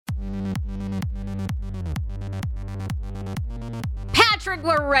Patrick,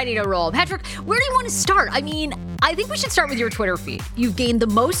 we're ready to roll. Patrick, where do you want to start? I mean, I think we should start with your Twitter feed. You've gained the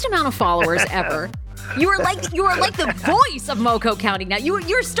most amount of followers ever. You are like the voice of Moco County now.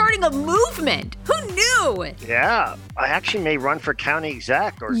 You're starting a movement. Who knew? Yeah, I actually may run for county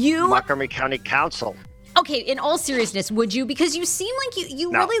exec or Montgomery County Council. Okay, in all seriousness, would you? Because you seem like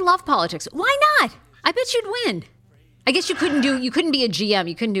you really love politics. Why not? I bet you'd win. I guess you couldn't be a GM.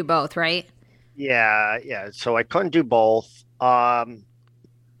 You couldn't do both, right? Yeah. So I couldn't do both.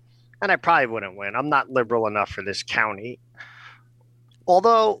 And I probably wouldn't win. I'm not liberal enough for this county.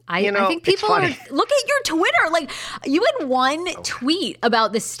 Although, I think people are, look at your Twitter. Like, you had one tweet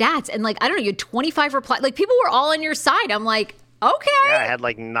about the stats and like, I don't know, you had 25 replies. Like, people were all on your side. I'm like, okay. Yeah, I had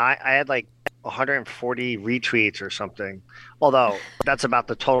like 140 retweets or something. Although that's about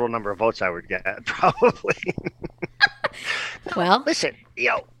the total number of votes I would get, probably. Well, listen,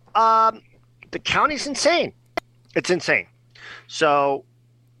 the county's insane. It's insane. So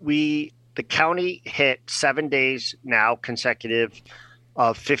the county hit 7 days now consecutive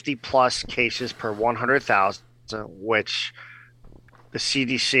of 50 plus cases per 100,000, which the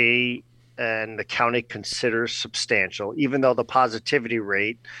CDC and the county considers substantial, even though the positivity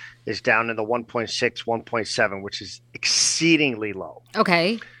rate is down in the 1.6, 1.7, which is exceedingly low.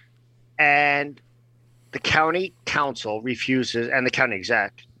 Okay. And the county council refuses, and the county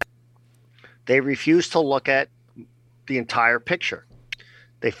exec, they refuse to look at the entire picture.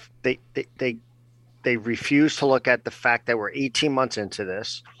 They refuse to look at the fact that we're 18 months into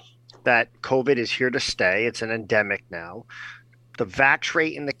this, that COVID is here to stay. It's an endemic now. The vax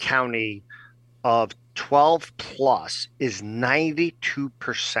rate in the county of 12 plus is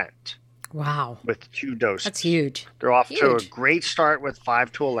 92%. Wow. With 2 doses. That's huge. They're off to a great start with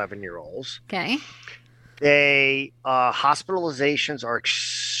 5 to 11-year-olds. Okay. Hospitalizations are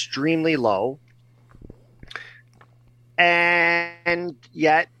extremely low. And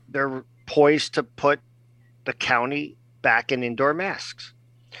yet they're poised to put the county back in indoor masks.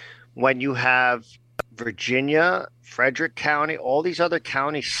 When you have Virginia, Frederick County, all these other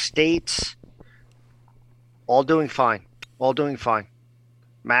county states, all doing fine,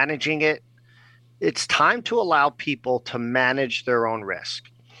 managing it. It's time to allow people to manage their own risk.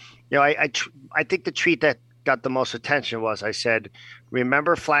 I think the tweet that got the most attention was, I said,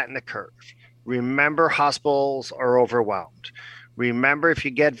 remember, flatten the curve. Remember, hospitals are overwhelmed. Remember, if you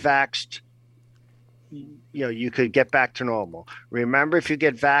get vaxxed, you could get back to normal. Remember, if you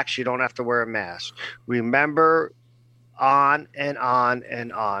get vaxxed, you don't have to wear a mask. Remember, on and on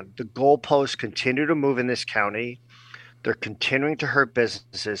and on. The goalposts continue to move in this county. They're continuing to hurt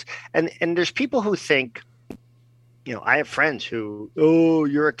businesses. And there's people who think, I have friends who,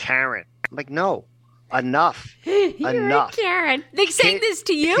 you're a Karen. I'm like, no, enough. You're a Karen. They say this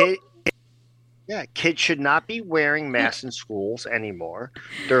to you? Kids should not be wearing masks in schools anymore.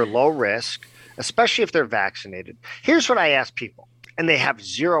 They're low risk, especially if they're vaccinated. Here's what I ask people, and they have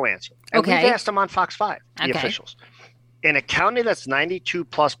zero answer. And we've asked them on Fox 5, the officials. In a county that's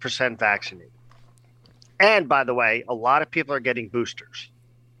 92+% vaccinated, and by the way, a lot of people are getting boosters.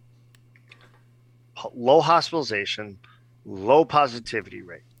 Low hospitalization, low positivity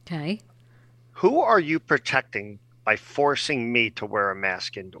rate. Okay. Who are you protecting by forcing me to wear a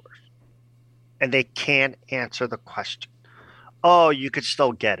mask indoors? And they can't answer the question. Oh, you could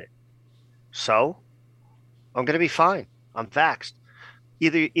still get it. So I'm going to be fine. I'm vaxxed.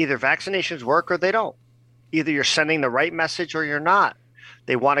 Either vaccinations work or they don't. Either you're sending the right message or you're not.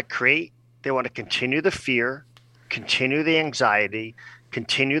 They want to continue the fear, continue the anxiety,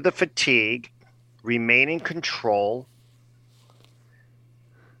 continue the fatigue, remain in control.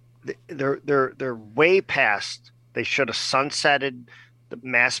 They're way past. They should have sunsetted the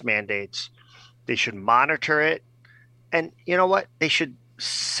mask mandates. They should monitor it. And you know what? They should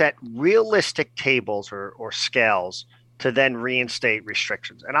set realistic tables or scales to then reinstate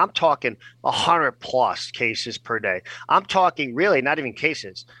restrictions. And I'm talking 100 plus cases per day. I'm talking really not even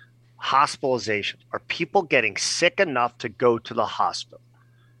cases, hospitalizations. Are people getting sick enough to go to the hospital?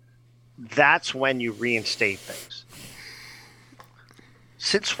 That's when you reinstate things.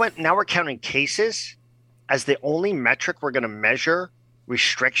 Since when? Now we're counting cases as the only metric we're going to measure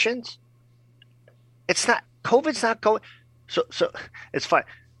restrictions. It's not, COVID's not going. So it's fine.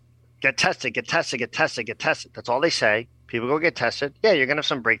 Get tested. That's all they say. People go get tested. Yeah, you're going to have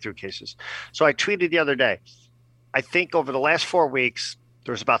some breakthrough cases. So I tweeted the other day, I think over the last 4 weeks,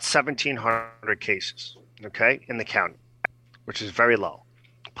 there's about 1,700 cases, in the county, which is very low.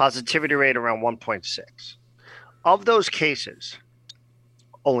 Positivity rate around 1.6. Of those cases,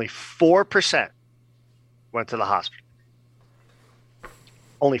 only 4% went to the hospital.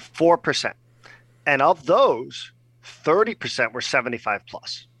 Only 4%. And of those, 30% were 75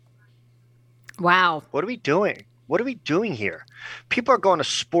 plus. Wow. What are we doing? What are we doing here? People are going to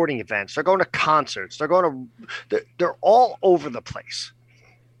sporting events. They're going to concerts. They're all over the place.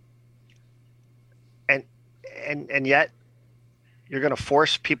 And yet you're going to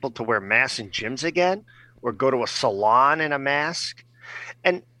force people to wear masks in gyms again or go to a salon in a mask.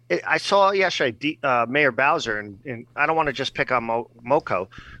 And I saw yesterday Mayor Bowser, and I don't want to just pick on MoCo.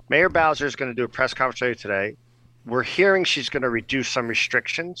 Mayor Bowser is going to do a press conference today. We're hearing she's going to reduce some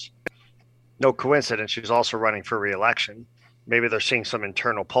restrictions. No coincidence, she's also running for re-election. Maybe they're seeing some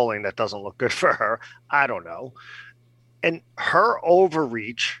internal polling that doesn't look good for her. I don't know. And her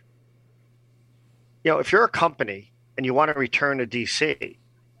overreach, if you're a company and you want to return to DC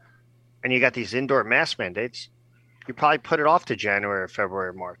and you got these indoor mask mandates, you probably put it off to January, February,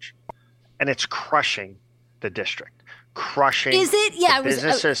 or March. And it's crushing the district. Crushing. Is it? Yeah.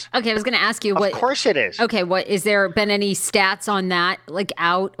 Businesses. Okay, I was going to ask you. What? Of course it is. Okay. What is there been any stats on that, like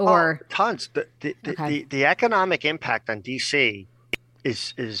out or tons? The economic impact on DC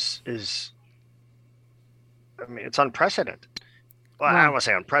is I mean, it's unprecedented. Well, I don't want to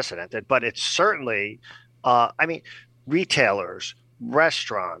say unprecedented, but it's certainly. Retailers,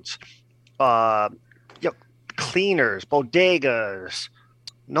 restaurants, cleaners, bodegas.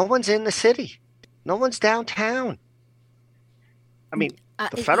 No one's in the city. No one's downtown. I mean,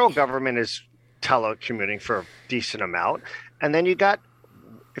 the federal government is telecommuting for a decent amount. And then you got,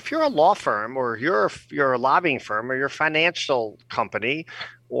 if you're a law firm or you're a lobbying firm or you're a financial company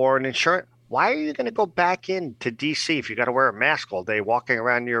or an insurance, why are you going to go back into DC if you got to wear a mask all day walking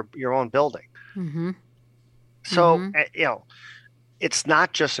around your own building? Mm-hmm. So, it's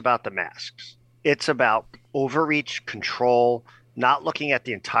not just about the masks. It's about overreach, control, not looking at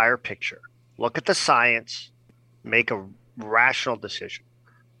the entire picture. Look at the science, make a rational decision.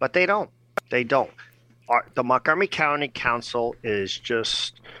 But they don't. They don't. The Montgomery County Council is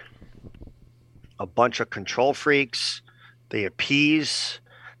just a bunch of control freaks. They appease.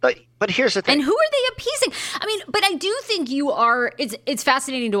 But here's the thing. And who are they appeasing? I mean, but I do think you are. It's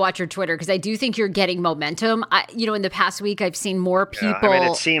fascinating to watch your Twitter because I do think you're getting momentum. In the past week, I've seen more people.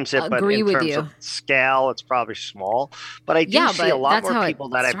 It seems it, but in terms of scale, it's probably small. But I do see a lot more people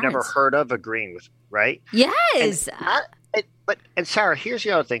that I've never heard of agreeing with. Right? Yes. And Sarah, here's the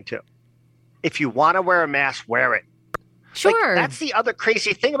other thing too. If you want to wear a mask, wear it. Sure. That's the other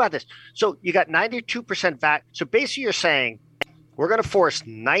crazy thing about this. So you got 92% vac. So basically, you're saying. We're going to force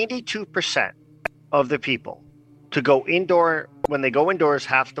 92% of the people to go indoor. When they go indoors,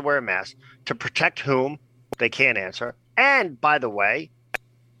 have to wear a mask to protect whom they can't answer. And by the way,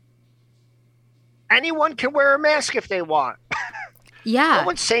 anyone can wear a mask if they want. Yeah. No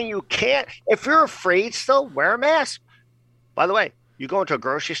one's saying you can't. If you're afraid still, wear a mask. By the way, you go into a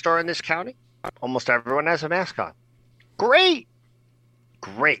grocery store in this county, almost everyone has a mask on. Great.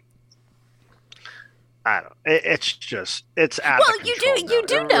 I don't. It's out of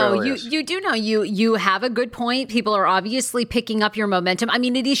control. You do know. You have a good point. People are obviously picking up your momentum. I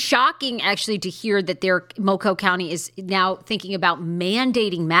mean, it is shocking actually to hear that Moco County is now thinking about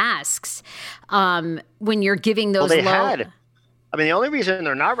mandating masks when you're giving those. Well, had. I mean, the only reason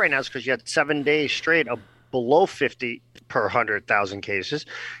they're not right now is because you had 7 days straight of below 50 per 100,000 cases.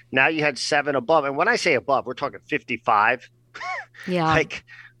 Now you had 7 above, and when I say above, we're talking 55. Yeah.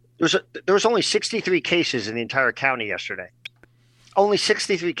 There was only 63 cases in the entire county yesterday. Only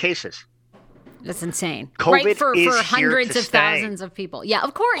 63 cases. That's insane. COVID right, for is hundreds of thousands of people. Yeah,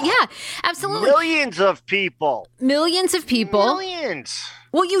 of course. Yeah, absolutely. Millions of people. Millions of people. Millions.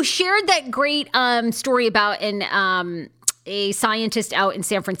 Well, you shared that great story about a scientist out in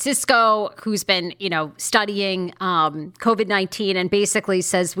San Francisco who's been, studying COVID-19 and basically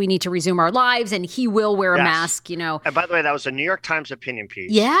says we need to resume our lives and he will wear a mask, And by the way, that was a New York Times opinion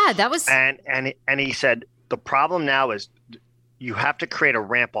piece. Yeah, that was. And he said the problem now is you have to create a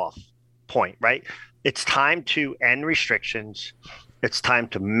ramp off point, right? It's time to end restrictions. It's time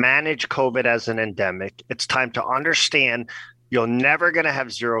to manage COVID as an endemic. It's time to understand you're never going to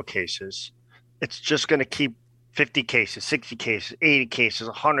have 0 cases. It's just going to keep 50 cases, 60 cases, 80 cases,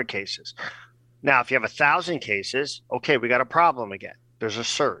 100 cases. Now, if you have 1,000 cases, okay, we got a problem again. There's a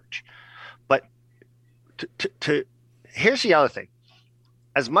surge. But here's the other thing.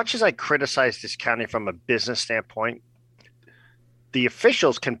 As much as I criticize this county from a business standpoint, the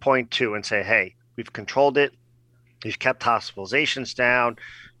officials can point to and say, hey, we've controlled it. We've kept hospitalizations down.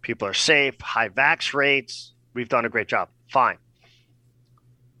 People are safe, high vax rates. We've done a great job. Fine.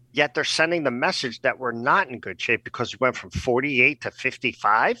 Yet they're sending the message that we're not in good shape because we went from 48 to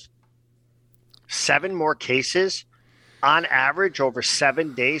 55, 7 more cases. on average over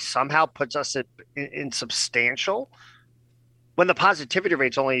 7 days somehow puts us in substantial when the positivity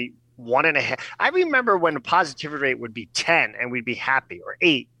rate's only 1.5. I remember when the positivity rate would be 10 and we'd be happy, or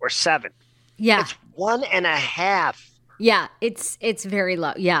 8 or 7. Yeah. It's 1.5. Yeah. It's very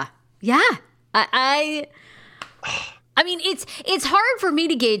low. Yeah. Yeah. I mean, it's hard for me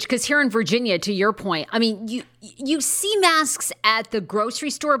to gauge because here in Virginia, to your point, I mean, you see masks at the grocery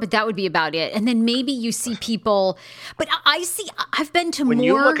store, but that would be about it. And then maybe you see people, but I've been to when more.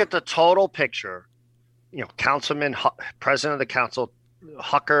 You look at the total picture, Councilman, President of the Council,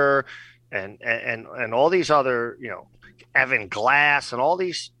 Hucker, and all these other, Evan Glass and all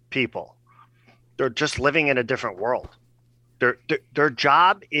these people, they're just living in a different world. Their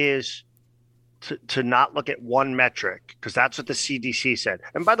job is to not look at one metric, because that's what the CDC said.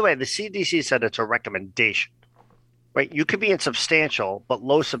 And by the way, the CDC said it's a recommendation, right? You could be insubstantial, but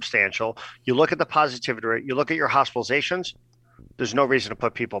low substantial. You look at the positivity rate, you look at your hospitalizations, there's no reason to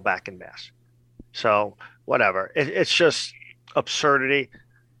put people back in masks. So whatever. It's just absurdity.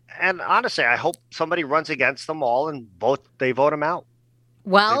 And honestly, I hope somebody runs against them all and they vote them out.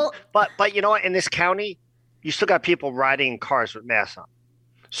 Well, but you know what? In this county, you still got people riding in cars with masks on.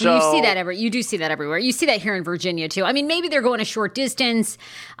 So you do see that everywhere. You see that here in Virginia too. I mean, maybe they're going a short distance.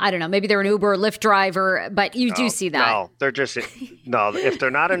 I don't know. Maybe they're an Uber or Lyft driver, but you do see that. No, they're just no. If they're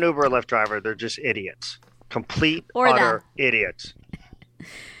not an Uber or Lyft driver, they're just idiots. Complete utter idiots.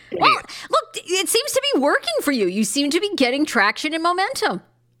 Well, look, it seems to be working for you. You seem to be getting traction and momentum.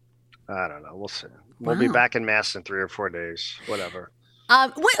 I don't know. We'll see. We'll be back in masks in 3 or 4 days. Whatever.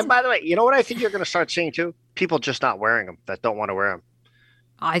 And by the way, you know what I think you're going to start seeing too? People just not wearing them that don't want to wear them.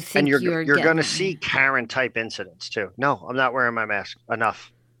 I think you're going to see Karen type incidents too. No, I'm not wearing my mask.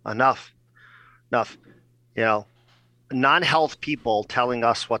 Enough. Non-health people telling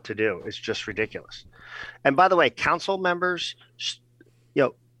us what to do is just ridiculous. And by the way, council members,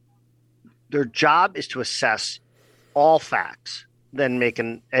 their job is to assess all facts, then make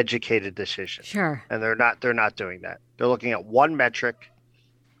an educated decision. Sure. And they're not doing that. They're looking at one metric,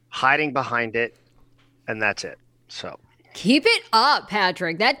 hiding behind it, and that's it. So keep it up,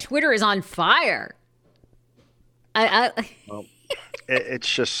 Patrick. That Twitter is on fire. Well,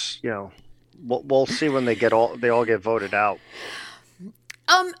 it's just, we'll see when they all get voted out.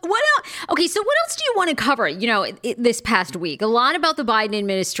 What else? Okay, so what else do you want to cover? This past week, a lot about the Biden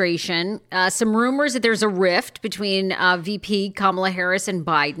administration. Some rumors that there's a rift between VP Kamala Harris and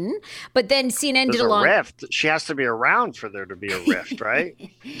Biden. But then CNN did a rift. She has to be around for there to be a rift, right?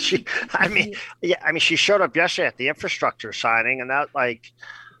 She showed up yesterday at the infrastructure signing, and that,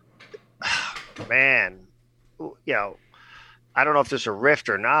 man, I don't know if there's a rift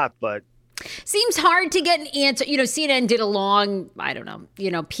or not, but. Seems hard to get an answer. CNN did a long,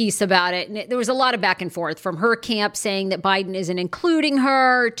 piece about it. And there was a lot of back and forth from her camp saying that Biden isn't including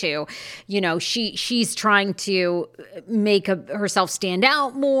her to, she's trying to make herself stand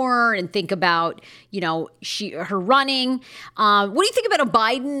out more and think about, her running. What do you think about a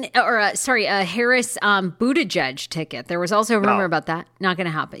Harris Buttigieg ticket? There was also a rumor about that. Not going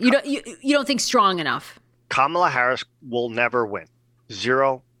to happen. You don't think strong enough? Kamala Harris will never win.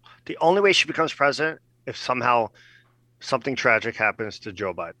 0. The only way she becomes president if somehow something tragic happens to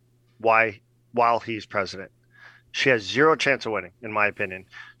Joe Biden while he's president. She has 0 chance of winning, in my opinion.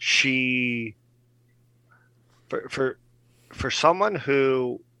 She, for someone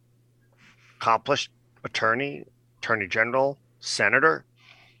who accomplished attorney general, senator,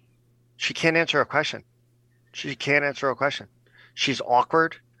 she can't answer a question. She's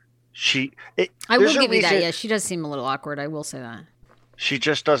awkward. I will give you that. Yeah, she does seem a little awkward. I will say that. She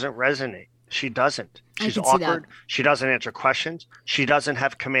just doesn't resonate. She doesn't. She's awkward. She doesn't answer questions. She doesn't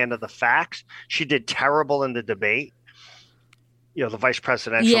have command of the facts. She did terrible in the debate. The vice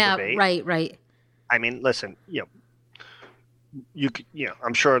presidential debate. Yeah, right. I mean, listen,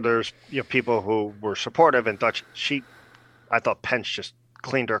 I'm sure there's people who were supportive and thought I thought Pence just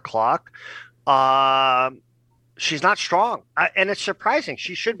cleaned her clock. She's not strong. And it's surprising.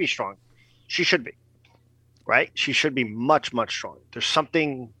 She should be strong. She should be. Right? She should be much, much stronger. There's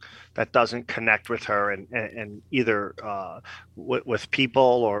something that doesn't connect with her and either with people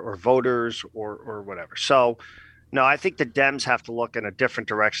or voters or whatever. So, no, I think the Dems have to look in a different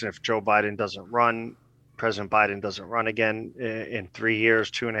direction if Joe Biden doesn't run, President Biden doesn't run again in 3 years,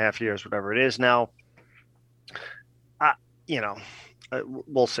 2.5 years, whatever it is now.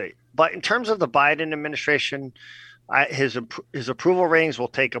 We'll see. But in terms of the Biden administration, his approval ratings will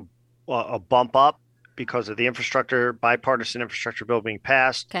take a bump up because of the bipartisan infrastructure bill being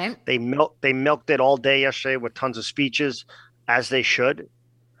passed. Okay. They milked it all day yesterday with tons of speeches, as they should,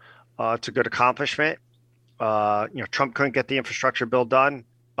 to good accomplishment. Trump couldn't get the infrastructure bill done.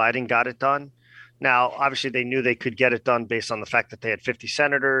 Biden got it done. Now, obviously, they knew they could get it done based on the fact that they had 50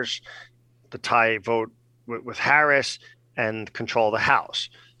 senators, the tie vote with Harris, and control of the House.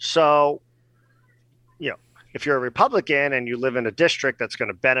 So, if you're a Republican and you live in a district that's going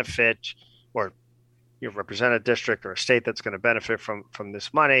to benefit, or you represent a district or a state that's going to benefit from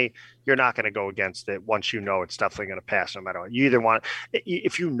this money, you're not going to go against it once you know it's definitely going to pass no matter what. You either want,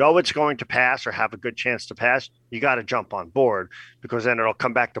 if you know it's going to pass or have a good chance to pass, you got to jump on board, because then it'll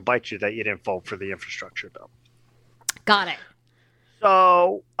come back to bite you that you didn't vote for the infrastructure bill. Got it.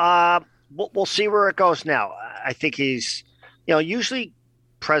 So we'll see where it goes now. I think he's, usually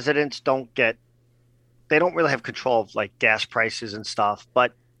presidents they don't really have control of like gas prices and stuff,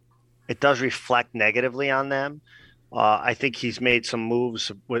 but it does reflect negatively on them. I think he's made some moves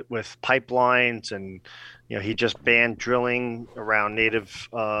with pipelines, and he just banned drilling around Native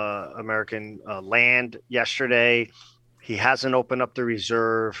American land yesterday. He hasn't opened up the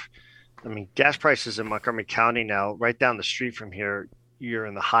reserve. I mean, gas prices in Montgomery County now, right down the street from here, you're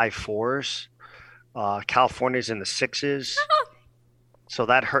in the high fours. California's in the sixes. So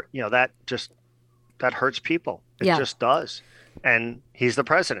that hurt. That hurts people. It just does. And he's the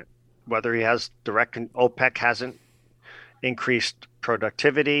president. Whether he has OPEC hasn't increased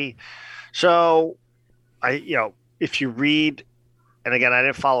productivity. So if you read, and again, I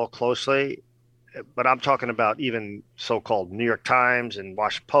didn't follow closely, but I'm talking about even so-called New York Times and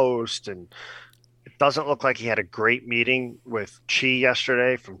Washington Post, and it doesn't look like he had a great meeting with Xi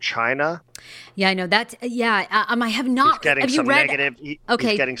yesterday from China. Yeah, I know that. Yeah, I have not. He's getting have some you read? Negative. Okay.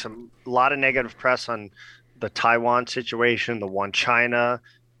 He's getting a lot of negative press on the Taiwan situation, the one China.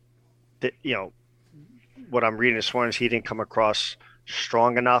 That, what I'm reading this morning is he didn't come across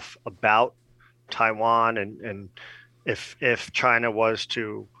strong enough about Taiwan, and if China was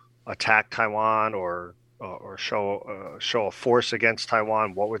to attack Taiwan or show a force against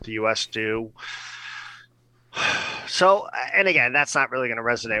Taiwan, what would the U.S. do? So, and again, that's not really going to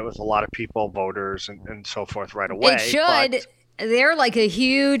resonate with a lot of people, voters, and so forth right away. It should. They're like a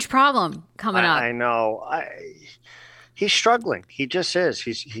huge problem coming up. I know. He's struggling. He just is.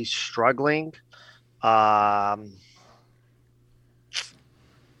 He's struggling. Listen,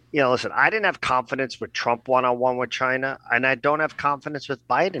 I didn't have confidence with Trump one-on-one with China, and I don't have confidence with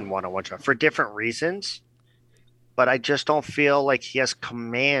Biden one-on-one for different reasons. But I just don't feel like he has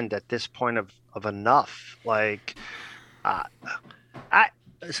command at this point of enough. Like, I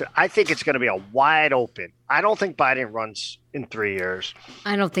think it's going to be a wide open. I don't think Biden runs in 3 years.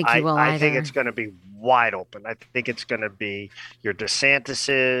 I don't think he will either. I think it's going to be wide open. I think it's going to be your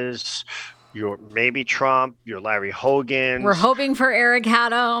DeSantis's, your maybe Trump, your Larry Hogan. We're hoping for Eric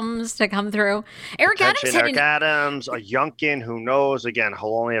Adams to come through. Eric Adams, a Youngkin, who knows? Again,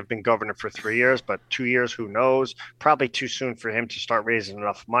 he'll only have been governor for 3 years, but 2 years, who knows? Probably too soon for him to start raising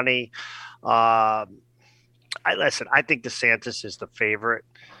enough money. I think DeSantis is the favorite.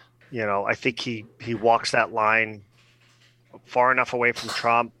 I think he walks that line far enough away from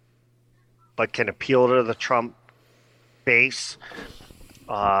Trump, but can appeal to the Trump base.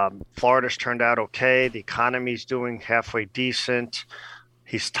 Florida's turned out okay. The economy's doing halfway decent.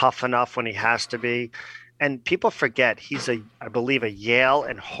 He's tough enough when he has to be. And people forget he's I believe, a Yale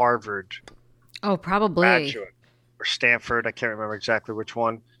and Harvard graduate, or Stanford. I can't remember exactly which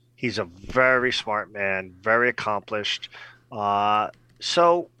one. He's a very smart man, very accomplished.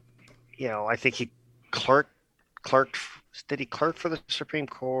 So, I think he clerked. Did he clerk for the Supreme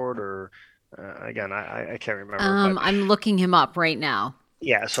Court, or again, I can't remember. I'm looking him up right now.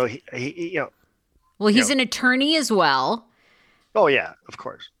 Yeah, so he well, he's an attorney as well. Oh yeah, of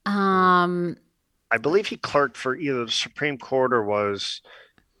course. I believe he clerked for either the Supreme Court or was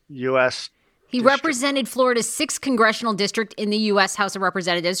U.S. He represented Florida's 6th congressional district in the U.S. House of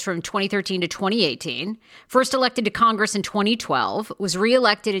Representatives from 2013 to 2018. First elected to Congress in 2012, was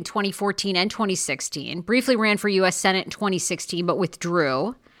reelected in 2014 and 2016. Briefly ran for U.S. Senate in 2016, but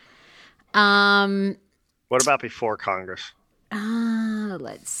withdrew. What about before Congress?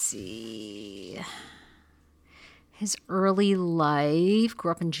 Let's see. His early life,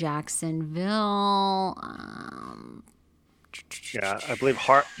 grew up in Jacksonville. Yeah, I believe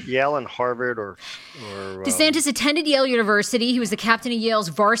Yale and Harvard or DeSantis attended Yale University. He was the captain of Yale's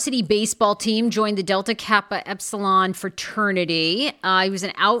varsity baseball team, joined the Delta Kappa Epsilon fraternity. He was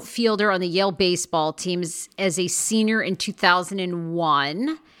an outfielder on the Yale baseball team as a senior in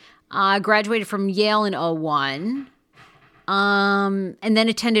 2001. Graduated from Yale in 2001. And then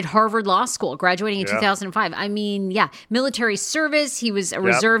attended Harvard Law School, graduating in 2005. I mean, yeah, military service. He was a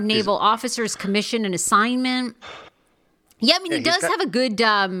reserve naval officer's commission and assignment. Yeah, I mean, he does have a good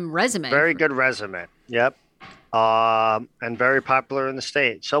resume. Very good resume. Yep. and very popular in the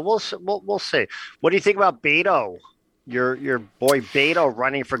state. So we'll see. What do you think about Beto? Your boy Beto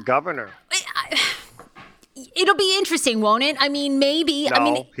running for governor? It'll be interesting, won't it? I mean, maybe.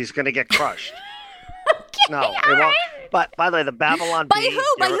 No, he's going to get crushed. Okay, No, it won't. But by the way, the Babylon By Bee. who?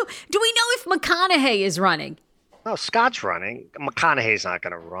 By who? Do we know if McConaughey is running? No, Scott's running. McConaughey's not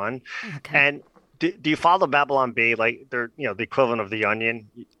going to run. Okay. And do you follow the Babylon Bee? Like they're the equivalent of the Onion.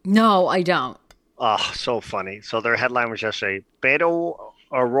 No, I don't. Oh, so funny. So their headline was yesterday: Beto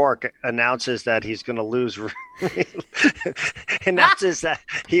O'Rourke announces that he's going to lose. Announces that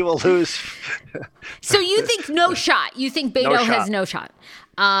he will lose. So you think no shot? You think Beto has no shot?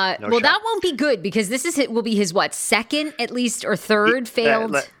 Well, shot. that won't be good because will be his second at least or third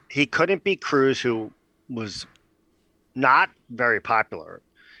failed. He couldn't beat Cruz, who was not very popular,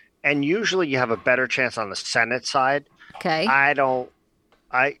 and usually you have a better chance on the Senate side. Okay. I don't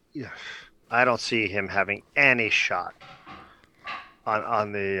see him having any shot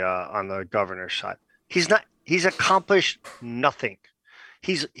on the governor's side. He's accomplished nothing.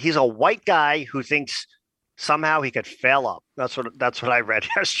 He's a white guy who thinks somehow he could fail up. That's what I read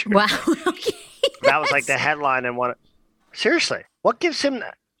yesterday. Wow. Okay. That was like the headline and one. Seriously, what gives him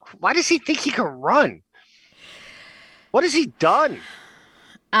that? Why does he think he can run? What has he done?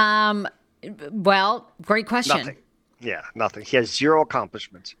 Well, great question. Nothing. Yeah, nothing. He has zero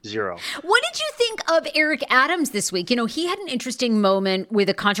accomplishments. Zero. What did you think of Eric Adams this week? He had an interesting moment with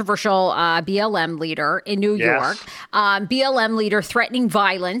a controversial BLM leader in New York. BLM leader threatening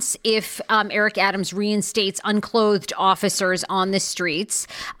violence if Eric Adams reinstates unclothed officers on the streets.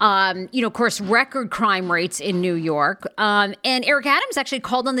 Of course, record crime rates in New York. And Eric Adams actually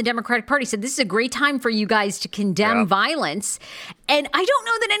called on the Democratic Party, said this is a great time for you guys to condemn violence. And I don't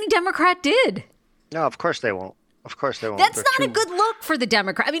know that any Democrat did. No, of course they won't. Of course they won't. That's not a good look for the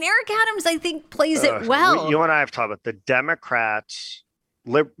Democrat. I mean, Eric Adams, I think, plays it well. You and I have talked about the Democrats,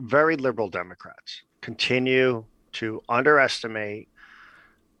 very liberal Democrats, continue to underestimate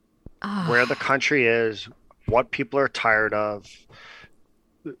where the country is, what people are tired of.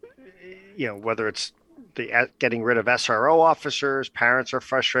 Whether it's getting rid of SRO officers, parents are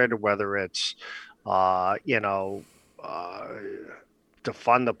frustrated. Whether it's,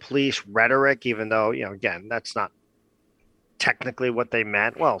 defund the police rhetoric, even though, again, that's not technically what they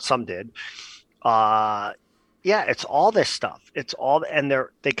meant. Well, some did. It's all this stuff. It's all, and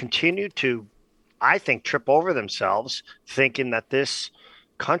they continue to, I think, trip over themselves thinking that this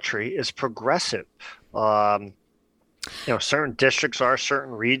country is progressive. Certain districts are,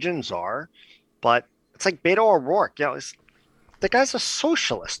 certain regions are, but it's like Beto O'Rourke. The guy's a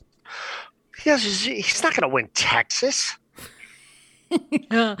socialist. He's not going to win Texas.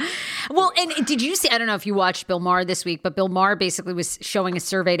 Well, and did you see? I don't know if you watched Bill Maher this week, but Bill Maher basically was showing a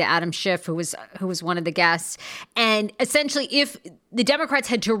survey to Adam Schiff, who was one of the guests, and essentially, if the Democrats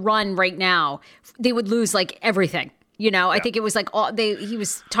had to run right now, they would lose everything. I think it was he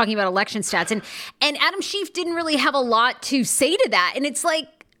was talking about election stats, and Adam Schiff didn't really have a lot to say to that, and it's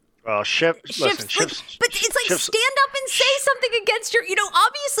like. Well, Schiff's but it's like stand up and say something against your.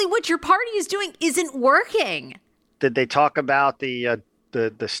 Obviously, what your party is doing isn't working. Did they talk about the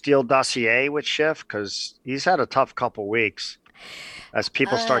Steele dossier with Schiff? Because he's had a tough couple weeks as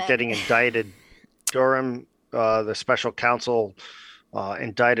people start getting indicted. Durham, the special counsel,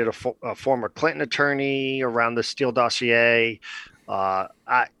 indicted a former Clinton attorney around the Steele dossier. Eric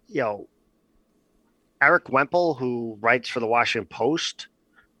Wemple, who writes for the Washington Post,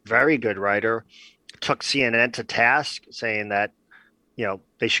 very good writer, took CNN to task, saying that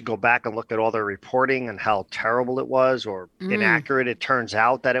they should go back and look at all their reporting and how terrible it was or inaccurate it turns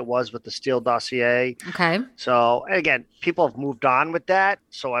out that it was with the Steele dossier. Okay. So, again, people have moved on with that.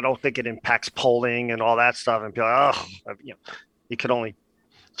 So I don't think it impacts polling and all that stuff. And people are like, you could only,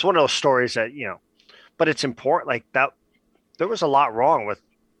 it's one of those stories that, but it's important. Like that, there was a lot wrong with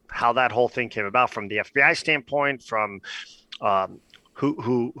how that whole thing came about from the FBI standpoint, from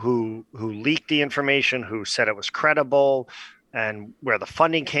who leaked the information, who said it was credible, and where the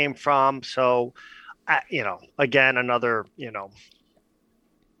funding came from. So, again, another,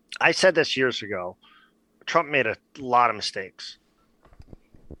 I said this years ago, Trump made a lot of mistakes,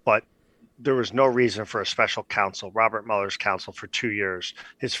 but there was no reason for a special counsel, Robert Mueller's counsel for 2 years,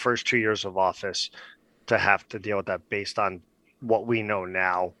 his first 2 years of office, to have to deal with that based on what we know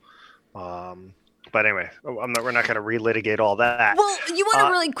now. But anyway, we're not going to relitigate all that. Well, you want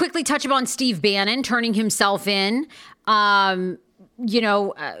to really quickly touch upon Steve Bannon turning himself in.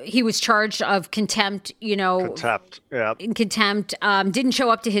 he was charged of contempt, Contempt. Yeah. in contempt, didn't show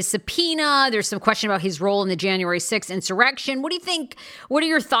up to his subpoena. There's some question about his role in the January 6th insurrection. What do you think? What are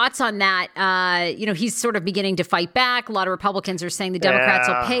your thoughts on that? He's sort of beginning to fight back. A lot of Republicans are saying the Democrats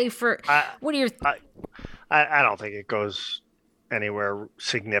will pay for. What are your? I don't think it goes anywhere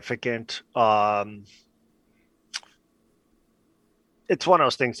significant. It's one of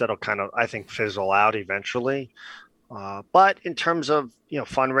those things that'll kind of, I think, fizzle out eventually. But in terms of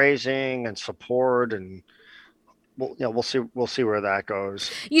fundraising and support, and we'll see where that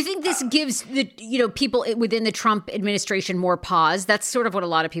goes. You think this gives the people within the Trump administration more pause? That's sort of what a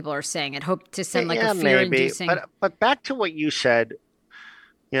lot of people are saying. It hoped to send a fear-inducing. But back to what you said.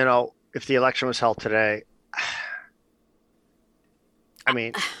 If the election was held today, I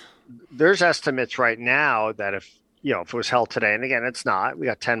mean, there's estimates right now that if it was held today, and again, it's not. We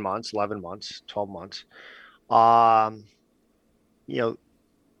got 10 months, 11 months, 12 months. The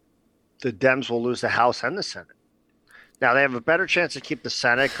Dems will lose the House and the Senate. Now, they have a better chance to keep the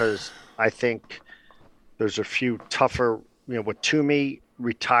Senate because I think there's a few tougher, with Toomey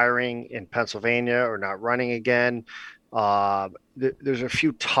retiring in Pennsylvania or not running again. There's a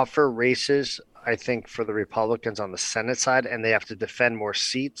few tougher races, I think, for the Republicans on the Senate side, and they have to defend more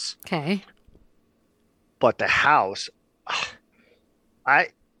seats. Okay. But the House,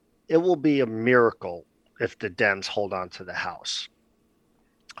 it will be a miracle if the Dems hold on to the House.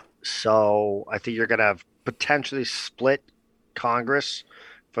 So I think you're going to have potentially split Congress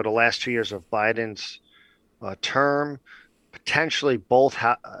for the last 2 years of Biden's term, potentially both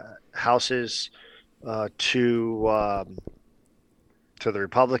houses to the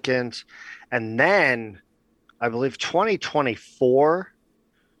Republicans. And then I believe 2024,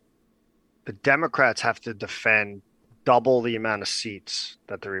 the Democrats have to defend double the amount of seats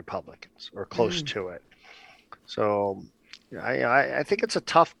that the Republicans, or close to it. So I think it's a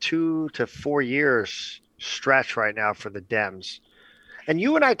tough 2 to 4 years stretch right now for the Dems. And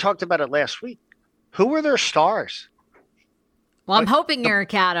you and I talked about it last week. Who were their stars? Well, I'm hoping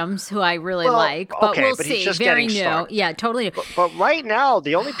Eric Adams, who I really like, but we'll see. He's just very new. Started. Yeah, totally new. But right now,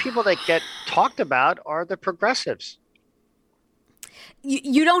 the only people that get talked about are the progressives.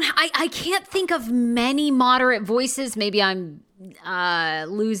 You don't. I can't think of many moderate voices. Maybe I'm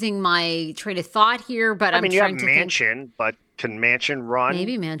losing my train of thought here, but I'm trying to think. You have Manchin, but can Manchin run?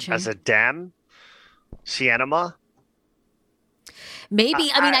 Maybe Manchin as a Dem? Sienema?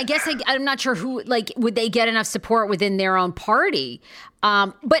 Maybe. I guess I'm not sure who. Would they get enough support within their own party?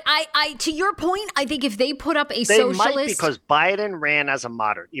 But I to your point, I think if they put up a socialist, might, because Biden ran as a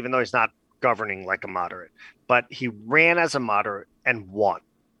moderate, even though he's not governing like a moderate, but he ran as a moderate and won.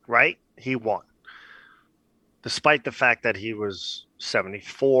 Right? He won, despite the fact that he was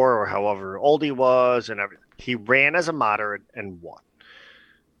 74 or however old he was and everything. He ran as a moderate and won.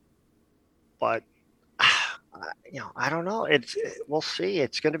 But I don't know. We'll see.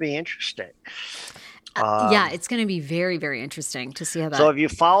 It's going to be interesting. It's going to be very, very interesting to see how that. So, have you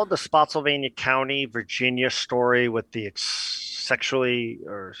followed the Spotsylvania County, Virginia story with the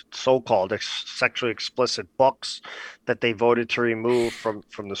so-called sexually explicit books that they voted to remove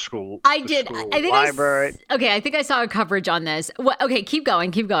from the school? I did. I think library. I think I saw a coverage on this. Okay, keep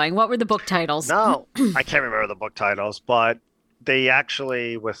going. What were the book titles? No, I can't remember the book titles, but they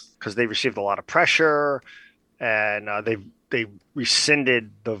actually, because they received a lot of pressure. And they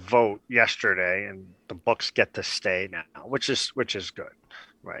rescinded the vote yesterday, and the books get to stay now, which is good,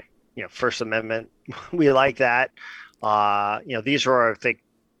 right? First Amendment, we like that. These are, I think,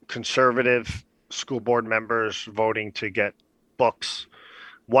 conservative school board members voting to get books.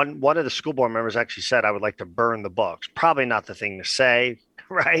 One of the school board members actually said, "I would like to burn the books." Probably not the thing to say,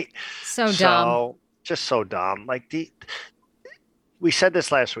 right? So dumb. Just so dumb. We said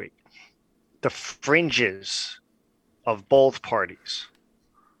this last week. The fringes of both parties,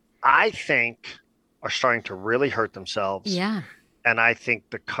 I think, are starting to really hurt themselves. Yeah. And I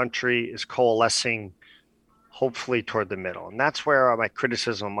think the country is coalescing, hopefully, toward the middle. And that's where my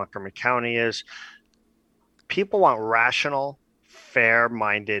criticism of Montgomery County is. People want rational,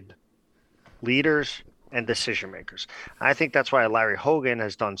 fair-minded leaders and decision makers. And I think that's why Larry Hogan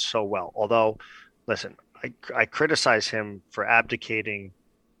has done so well. Although, listen, I criticize him for abdicating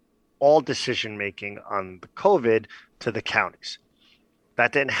all decision-making on the COVID to the counties.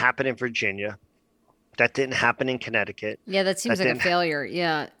 That didn't happen in Virginia. That didn't happen in Connecticut. Yeah, that seems like a failure.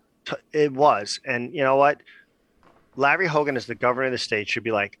 Yeah. It was. And you know what? Larry Hogan, as the governor of the state, should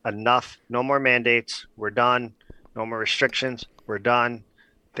be like, enough. No more mandates. We're done. No more restrictions. We're done.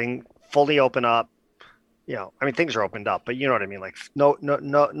 Thing fully open up. Things are opened up, but you know what I mean? No,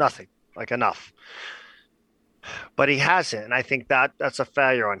 nothing. Enough. but he hasn't. And I think that's a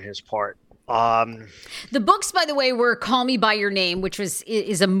failure on his part. Um, The books, by the way, were "Call Me by Your Name," which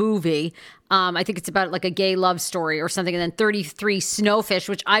is a movie. I think it's about like a gay love story or something, and then 33 Snowfish,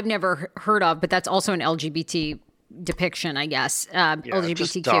 which I've never heard of, but that's also an LGBT depiction, I guess. yeah,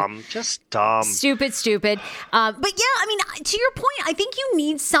 just LGBTQ. dumb, just dumb. Stupid. But yeah, I mean, to your point, I think you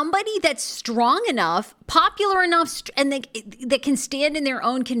need somebody that's strong enough, popular enough, and that can stand in their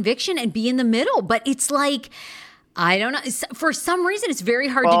own conviction and be in the middle. But it's like, I don't know. For some reason, it's very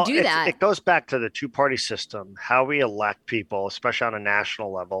hard to do that. It goes back to the two-party system, how we elect people, especially on a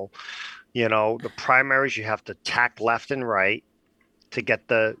national level. The primaries, you have to tack left and right to get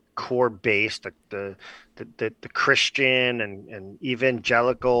the core base, the Christian and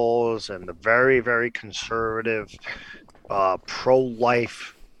evangelicals and the very, very conservative,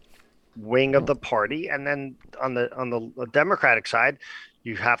 pro-life wing of the party. And then on the Democratic side,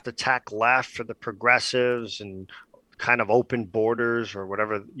 you have to tack left for the progressives and kind of open borders or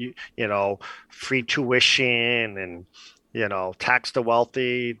whatever, free tuition and, tax the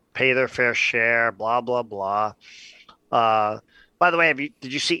wealthy, pay their fair share, blah, blah, blah. By the way,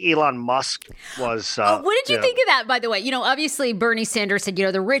 did you see Elon Musk was? What did you think of that, by the way? Obviously Bernie Sanders said,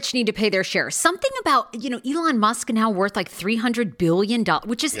 the rich need to pay their share. Something about, Elon Musk now worth like $300 billion,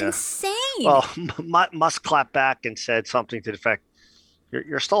 which is insane. Well, Musk clapped back and said something to the effect,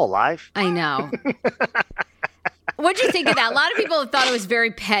 you're still alive? I know. What did you think of that? A lot of people thought it was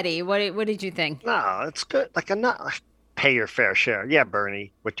very petty. What did you think? No, it's good. Like, pay your fair share. Yeah,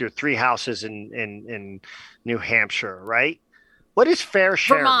 Bernie, with your 3 houses in New Hampshire, right? What is fair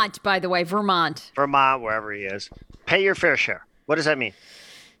share? Vermont, by the way, Vermont, wherever he is. Pay your fair share. What does that mean?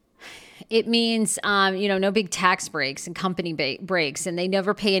 It means, no big tax breaks and company breaks, and they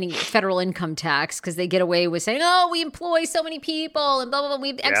never pay any federal income tax because they get away with saying, "Oh, we employ so many people and blah blah blah. We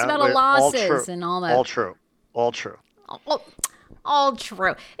have X amount of losses and all that." All true. All true.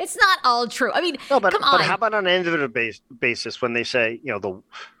 It's not all true. I mean, no, but, come on. But how about on an individual basis when they say, the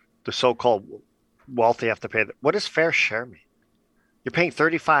so-called wealthy have to pay? What does fair share mean? You're paying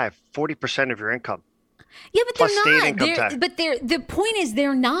 40% of your income. Yeah, but they're not. But the point is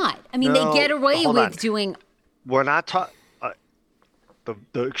they're not. I mean, they get away with doing. We're not talking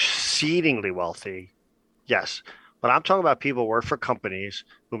the exceedingly wealthy, yes, but I'm talking about people who work for companies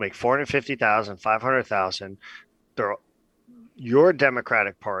who make $450,000, $500,000. They're your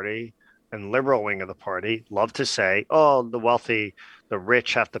Democratic Party and liberal wing of the party love to say, "Oh, the wealthy, the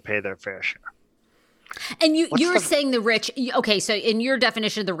rich have to pay their fair share." And you're saying the rich, okay, so in your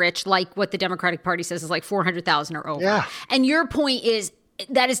definition of the rich, like what the Democratic Party says is like 400,000 or over. Yeah. And your point is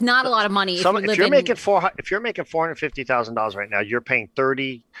that is not a lot of money. If you're making $450,000 right now, you're paying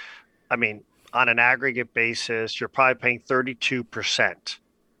 30. I mean, on an aggregate basis, you're probably paying 32%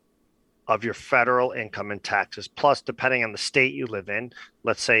 of your federal income in taxes. Plus, depending on the state you live in,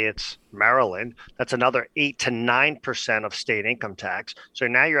 let's say it's Maryland, that's another 8 to 9% of state income tax. So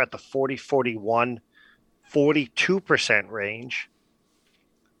now you're at the 40, 41, 42% range.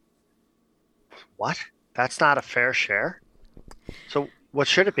 What? That's not a fair share? So what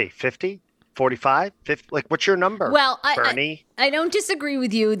should it be? 50? 45? 50? Like, what's your number, well, Bernie? I don't disagree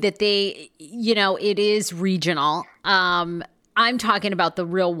with you that it is regional. I'm talking about the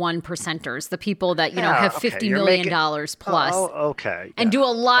real 1%ers, the people that, have $50 million plus. Oh, okay. And do a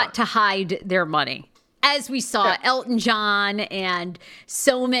lot to hide their money. As we saw Elton John and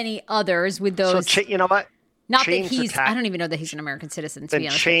so many others with those. So, you know what? Not that he's, I don't even know that he's an American citizen, to be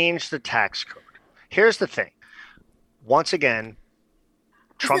honest. Change the tax code. Here's the thing. Once again,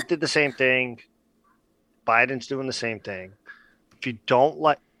 Trump did the same thing. Biden's doing the same thing. If you don't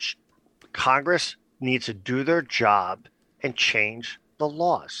Congress needs to do their job and change the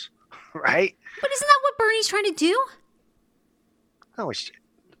laws, right? But isn't that what Bernie's trying to do? No,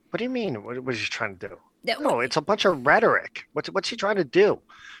 what do you mean? What is he trying to do? No, it's a bunch of rhetoric. What's he trying to do?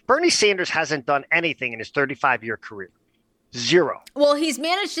 Bernie Sanders hasn't done anything in his 35-year career. Zero. Well, he's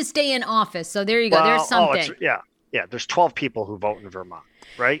managed to stay in office, so there you go. There's something. Yeah. There's 12 people who vote in Vermont,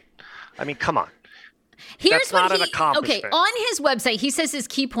 right? I mean, come on. Here's That's not an accomplishment. Okay, on his website, he says his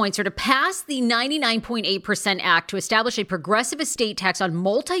key points are to pass the 99.8% Act to establish a progressive estate tax on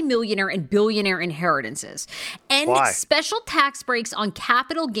multimillionaire and billionaire inheritances, and special tax breaks on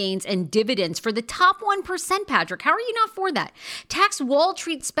capital gains and dividends for the top 1%, Patrick. How are you not for that? Tax Wall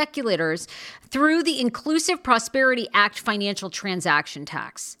Street speculators through the Inclusive Prosperity Act financial transaction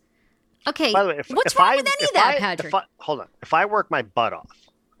tax. Okay, by the way, what's wrong with any of that, Patrick? Hold on. If I work my butt off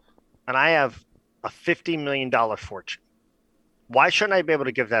and I have a $50 million fortune, why shouldn't I be able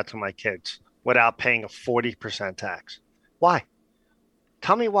to give that to my kids without paying a 40% tax? Why?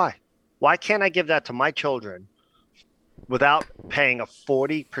 Tell me why. Why can't I give that to my children without paying a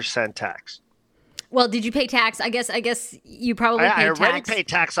 40% tax. Well, did you pay tax? I guess you probably I paid already tax. paid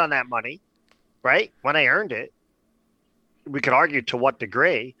tax on that money, right? When I earned it. We could argue to what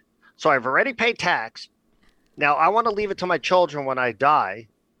degree. So I've already paid tax. Now I want to leave it to my children when I die.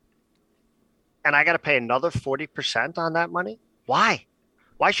 And I got to pay another 40% on that money? Why?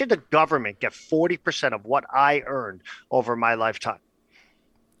 Why should the government get 40% of what I earned over my lifetime?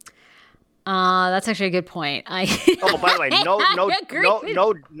 That's actually a good point. Oh, by the way,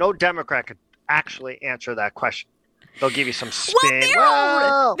 no Democrat could actually answer that question. They'll give you some spin.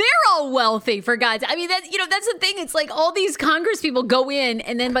 Well, they're all wealthy, for God's. I mean, that's the thing. It's like all these Congress people go in,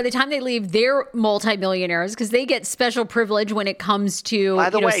 and then by the time they leave, they're multimillionaires because they get special privilege when it comes to by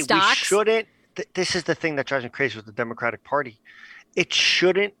the way, stocks. We shouldn't. This is the thing that drives me crazy with the Democratic Party. It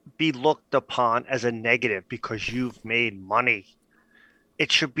shouldn't be looked upon as a negative because you've made money.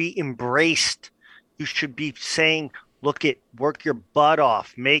 It should be embraced. You should be saying, "Look, work your butt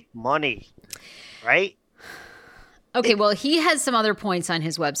off, make money," right? Okay, well, he has some other points on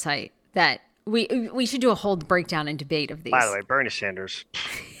his website that we should do a whole breakdown and debate of these. By the way, Bernie Sanders,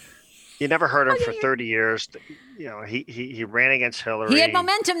 you never heard him for 30 years. He ran against Hillary. He had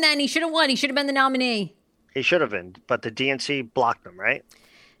momentum then. He should have won. He should have been the nominee. He should have been, but the DNC blocked him, right?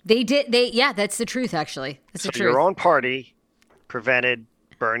 They did. Yeah, that's the truth, actually. That's the truth. Your own party prevented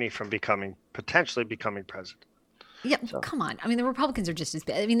Bernie from potentially becoming president. Yeah, come on. I mean, the Republicans are just as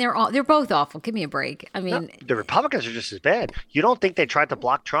bad. I mean, they're both awful. Give me a break. I mean, no, the Republicans are just as bad. You don't think they tried to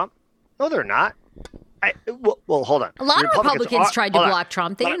block Trump? No, they're not. Well, hold on. A lot of Republicans tried to block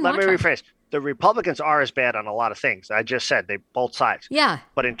Trump. They didn't want Trump. Let me rephrase. The Republicans are as bad on a lot of things. I just said both sides. Yeah.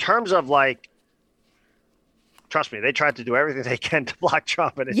 But in terms of trust me, they tried to do everything they can to block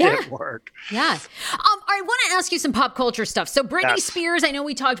Trump, and it didn't work. Yeah. I want to ask you some pop culture stuff. So Britney Spears, I know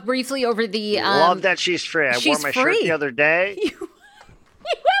we talked briefly over the. Love that she's free. I wore my shirt the other day. You have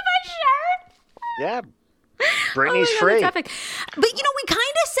a shirt? Yeah. Britney's free. But, we kind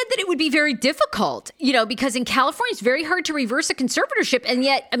of said that it would be very difficult, because in California, it's very hard to reverse a conservatorship. And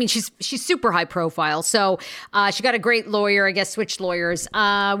yet, I mean, she's super high profile. So she got a great lawyer, I guess, switched lawyers.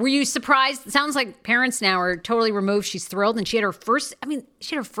 Were you surprised? It sounds like parents now are totally removed. She's thrilled. And she had her first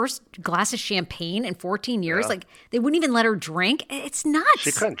glass of champagne in 14 years. Yeah. Like, they wouldn't even let her drink. It's nuts.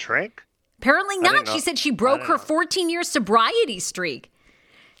 She couldn't drink? Apparently not. She said she broke her 14-year sobriety streak.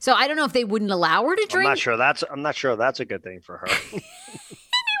 So I don't know if they wouldn't allow her to drink. I'm not sure that's a good thing for her. Anyway,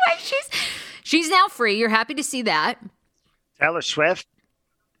 she's now free. You're happy to see that. Taylor Swift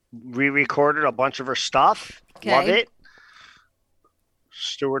re-recorded a bunch of her stuff. Okay. Love it.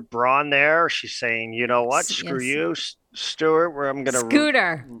 Stuart Braun there. She's saying, you know what? Screw you, Stuart. Where I'm gonna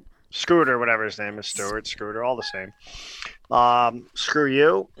Scooter, whatever his name is. Scooter, all the same. Screw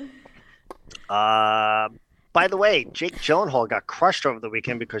you. By the way, Jake Gyllenhaal got crushed over the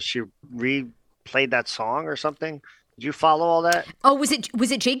weekend because she replayed that song or something. Did you follow all that? Oh, was it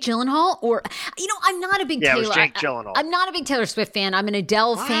Jake Gyllenhaal or I'm not a big Taylor. It was Jake Gyllenhaal. I'm not a big Taylor Swift fan. I'm an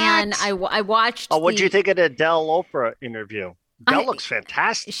Adele fan. I watched. Oh, what did you think of the Adele Oprah interview? Adele looks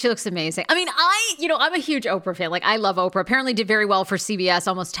fantastic. She looks amazing. I mean, I'm a huge Oprah fan. Like, I love Oprah. Apparently did very well for CBS.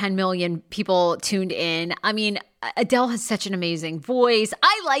 Almost 10 million people tuned in. I mean, Adele has such an amazing voice.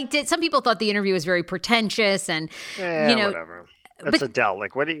 I liked it. Some people thought the interview was very pretentious and, whatever. That's Adele.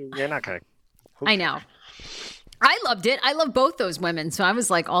 Like, you're not going to. I know. I loved it. I love both those women. So I was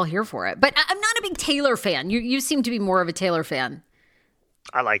like all here for it. But I'm not a big Taylor fan. You seem to be more of a Taylor fan.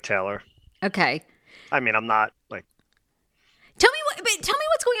 I like Taylor. Okay. I mean, I'm not like. Tell me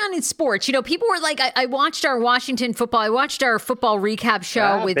what's going on in sports. People were like, I watched our Washington football. I watched our football recap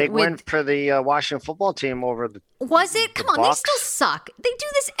show with big win for the Washington football team over the. Was it? Come on, Bucks. They still suck. They do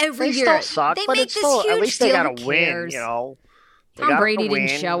this every year. They still suck, but it's still at least they got to win. Tom Brady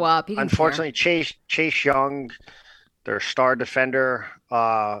didn't show up. Unfortunately, Chase Young, their star defender,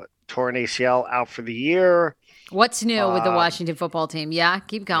 tore an ACL, out for the year. What's new with the Washington football team? Yeah,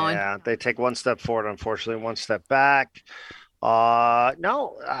 keep going. Yeah, they take one step forward, unfortunately, one step back.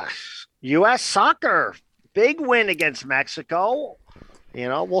 U.S. soccer, big win against Mexico.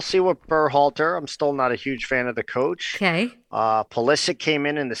 We'll see what Berhalter. I'm still not a huge fan of the coach. Okay. Pulisic came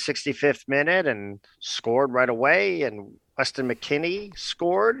in the 65th minute and scored right away, and Weston McKennie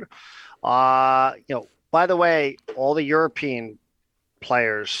scored. By the way, all the European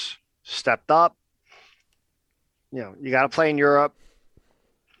players stepped up. You got to play in Europe.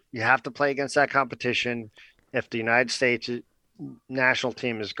 You have to play against that competition. If the United States national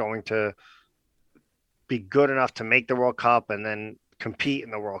team is going to be good enough to make the World Cup and then compete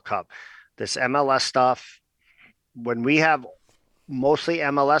in the World Cup, this MLS stuff, when we have mostly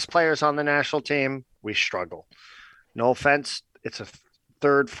MLS players on the national team, we struggle. No offense, it's a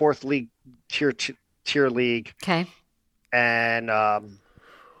third, fourth league tier league, Okay. and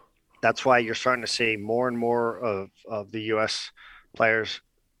that's why you're starting to see more and more of the U.S. players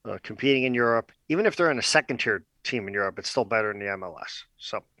competing in Europe. Even if they're in a second tier team in Europe, it's still better than the MLS.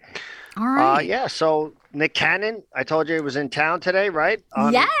 So, All right. yeah. So Nick Cannon, I told you he was in town today, right?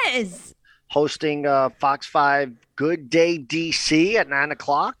 Yes. Hosting Fox 5 Good Day DC at 9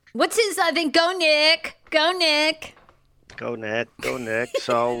 o'clock. What's his? I think go Nick. Go Nick. Go Nick. Go Nick.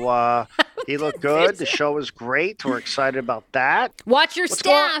 So he looked good. The show was great. We're excited about that. Watch your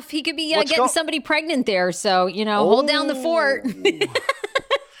staff. He could be getting somebody pregnant there. So, hold down the fort.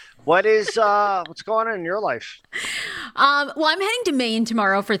 What's going on in your life? Well, I'm heading to Maine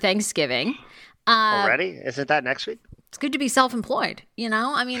tomorrow for Thanksgiving. Already? Isn't that next week? It's good to be self-employed.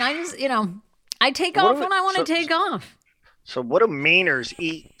 I mean, I just, I take off when I want to take off. So what do Mainers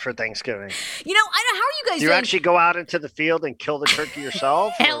eat for Thanksgiving? I don't. How are you guys Do you doing? actually go out into the field and kill the turkey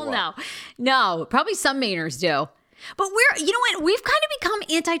yourself? Hell no. No, probably some Mainers do. But we've kind of become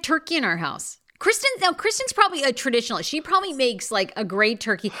anti-turkey in our house. Kristen's probably a traditionalist. She probably makes like a great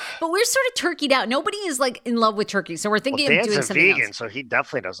turkey, but we're sort of turkeyed out. Nobody is like in love with turkey, so we're thinking of doing something vegan, else. So he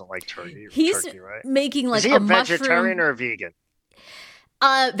definitely doesn't like turkey. He's right? making like is he a vegetarian or a vegan?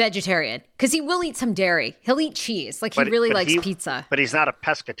 Vegetarian, because he will eat some dairy. He'll eat cheese. Like he really likes pizza. But he's not a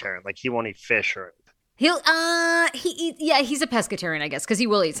pescatarian. Like he won't eat fish or. He's a pescatarian, I guess, because he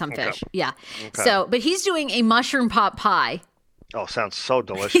will eat some fish. Yeah. Okay. So, but he's doing a mushroom pot pie. Oh, sounds so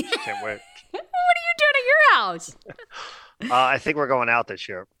delicious! Can't wait. What are you doing at your house? I think we're going out this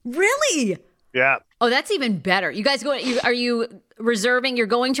year. Really? Yeah. Oh, that's even better. You guys are you reserving? You're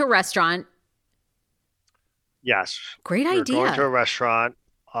going to a restaurant? Yes. Great idea. We're going to a restaurant,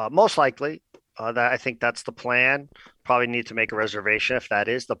 most likely. I think that's the plan. Probably need to make a reservation if that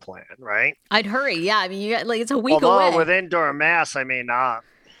is the plan, right? I'd hurry. Yeah, I mean, it's a week away. Although with indoor mass, I may not.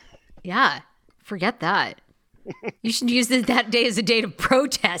 Yeah, forget that. You should use that day as a day to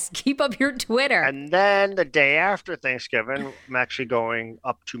protest. Keep up your Twitter. And then the day after Thanksgiving, I'm actually going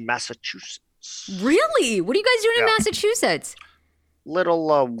up to Massachusetts. Really? What are you guys doing in Massachusetts?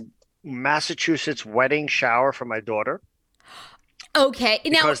 Little Massachusetts wedding shower for my daughter. Okay.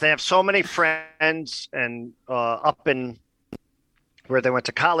 Because they have so many friends and up in where they went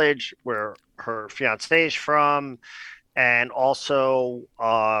to college, where her fiance is from, and also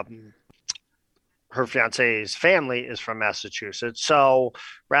her fiance's family is from Massachusetts. So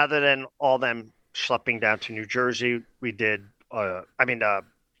rather than all them schlepping down to New Jersey, we did,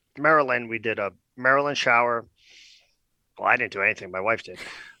 Maryland, we did a Maryland shower. Well, I didn't do anything. My wife did.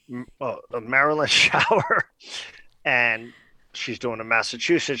 A Maryland shower, and she's doing a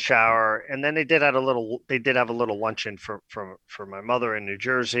Massachusetts shower. And then they did have a little luncheon for my mother in New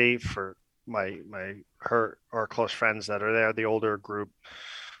Jersey, for our close friends that are there, the older group.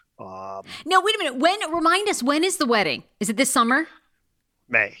 Now, wait a minute. Remind us, when is the wedding? Is it this summer?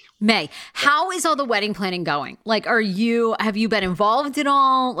 May. How is all the wedding planning going? Like, have you been involved at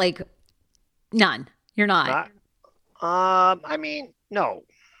all? Like, none. You're not. No.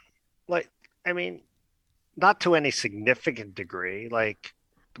 Not to any significant degree. Like,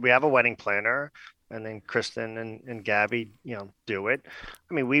 we have a wedding planner, and then Kristen and Gabby, do it.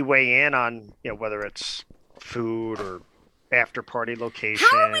 I mean, we weigh in on, whether it's food or after party location.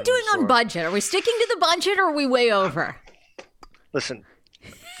 How are we doing on budget? Are we sticking to the budget, or are we way over? Listen,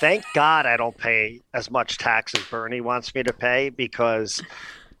 thank God I don't pay as much tax as Bernie wants me to pay, because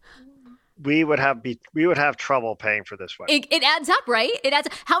we would have trouble paying for this wedding. It adds up, right? It adds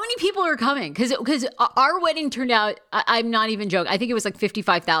up. How many people are coming? Because our wedding turned out, I'm not even joking, I think it was like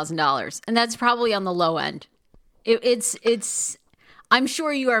 $55,000, and that's probably on the low end. It's. I'm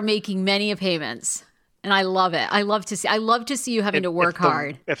sure you are making many payments. And I love it. I love to see you having to work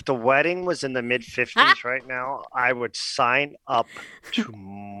hard. If the wedding was in the mid 50s right now, I would sign up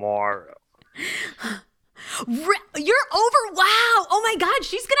tomorrow. You're over. Wow. Oh my God.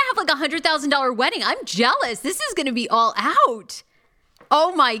 She's going to have like $100,000 wedding. I'm jealous. This is going to be all out.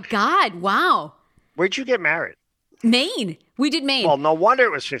 Oh my God. Wow. Where'd you get married? Maine. We did Maine. Well, no wonder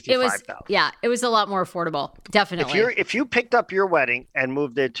it was $55,000. Yeah. It was a lot more affordable. Definitely. If you picked up your wedding and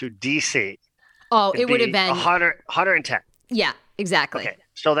moved it to DC. Oh, it would have been 110. Yeah, exactly. Okay.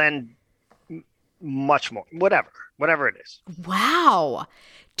 So then much more. Whatever it is. Wow.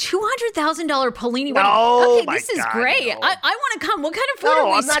 $200,000 Paolini wedding. No, okay, this is great. No. I want to come. What kind of food are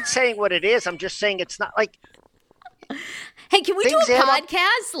we? I'm not saying what it is. I'm just saying it's not like. Hey, can we do a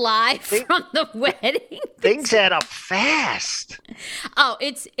podcast live from the wedding? Things add up fast. Oh,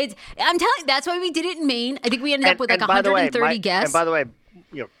 it's. I'm telling you, that's why we did it in Maine. I think we ended up with like 130 guests. And by the way,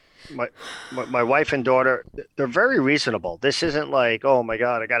 My wife and daughter, they're very reasonable. This isn't like, oh my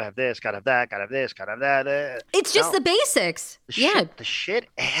God, I gotta have this, gotta have that, gotta have this, gotta have that. It's just No, the basics. Yeah. the shit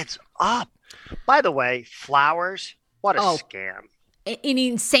adds up. By the way, flowers, what a Oh, scam. an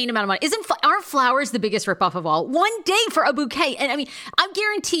insane amount of money. Aren't flowers the biggest ripoff of all? One day for a bouquet. And I mean, I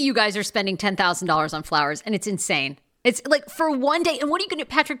guarantee you guys are spending $10,000 on flowers, and it's insane. It's like for one day. And what are you going to do,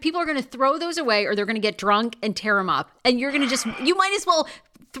 Patrick? People are going to throw those away, or they're going to get drunk and tear them up. And you're going to you might as well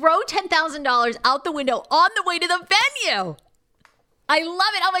throw $10,000 out the window on the way to the venue. I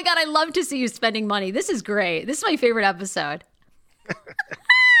love it. Oh my God, I love to see you spending money. This is great. This is my favorite episode.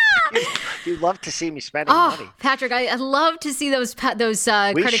 You love to see me spending money. Patrick, I love to see those credit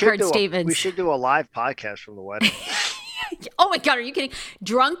card statements. We should do a live podcast from the wedding. Oh my God, are you kidding?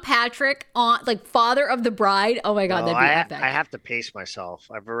 Drunk Patrick on like father of the bride. Oh my God, that'd be epic. I have to pace myself.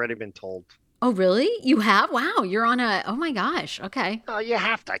 I've already been told. Oh really? You have? Wow, you're on a. Oh my gosh. Okay. Oh, you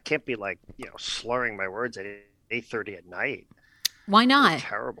have to. I can't be like slurring my words at 8:30 at night. Why not? It's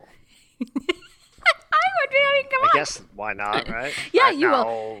terrible. Come on. I guess why not, right? Yeah, you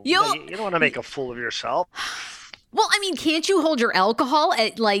will. You don't want to make a fool of yourself. Well, I mean, can't you hold your alcohol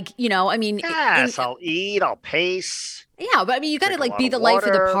at I mean. Yes, I'll eat. I'll pace. Yeah, but I mean, you got to like be the life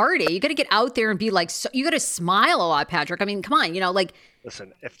of the party. You got to get out there and be like, you got to smile a lot, Patrick. I mean, come on, like.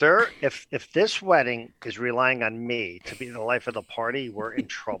 Listen, if this wedding is relying on me to be the life of the party, we're in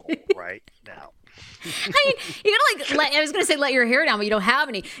trouble right now. I mean, you gotta I was gonna say let your hair down, but you don't have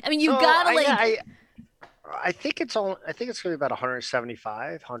any. I mean, you gotta I think it's gonna be about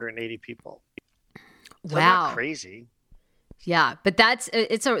 175, 180 people. So wow, not crazy. Yeah, but that's a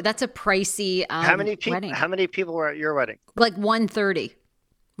pricey wedding. How many people were at your wedding? Like 130.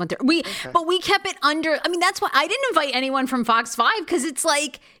 But we kept it under. I mean, that's why I didn't invite anyone from Fox 5 because it's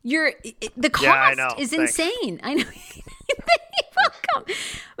like the cost is insane. I know. Welcome,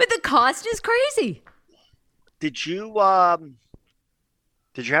 but the cost is crazy. Did you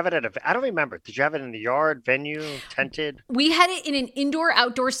have it at I don't remember. Did you have it in the yard, venue, tented? We had it in an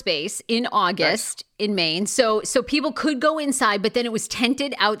indoor-outdoor space in August in Maine. So people could go inside, but then it was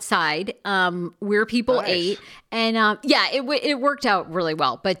tented outside where people ate. And it worked out really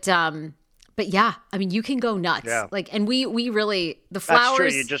well. But yeah, I mean, you can go nuts. Yeah. And we really, the flowers.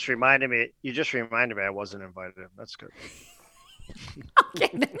 That's true. You just reminded me I wasn't invited. That's good. Okay,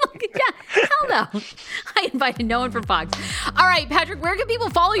 then hell no. I invited no one from Fox. All right, Patrick, where can people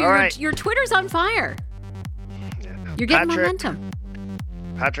follow you? Your Twitter's on fire. Yeah. You're getting momentum.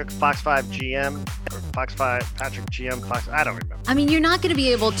 Patrick Fox 5 GM or Fox 5 Patrick GM Fox. I don't remember. I mean, you're not going to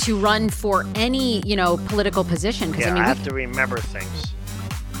be able to run for any political position because I have to remember things.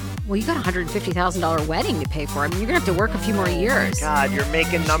 Well, you got a $150,000 wedding to pay for. I mean, you're going to have to work a few more years. God, you're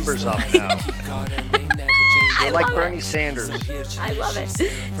making numbers up now. You're like Bernie Sanders. I love it.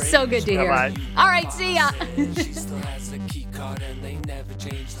 So good to hear. Bye-bye. All right, see ya. She still has a key card and they never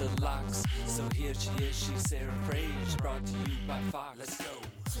change the locks. So here she is, she's Sarah Frage, brought to you by Fox. Let's go.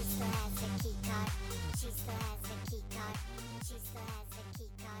 She still has a key card. She still has a key card. She still has a key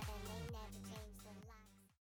card.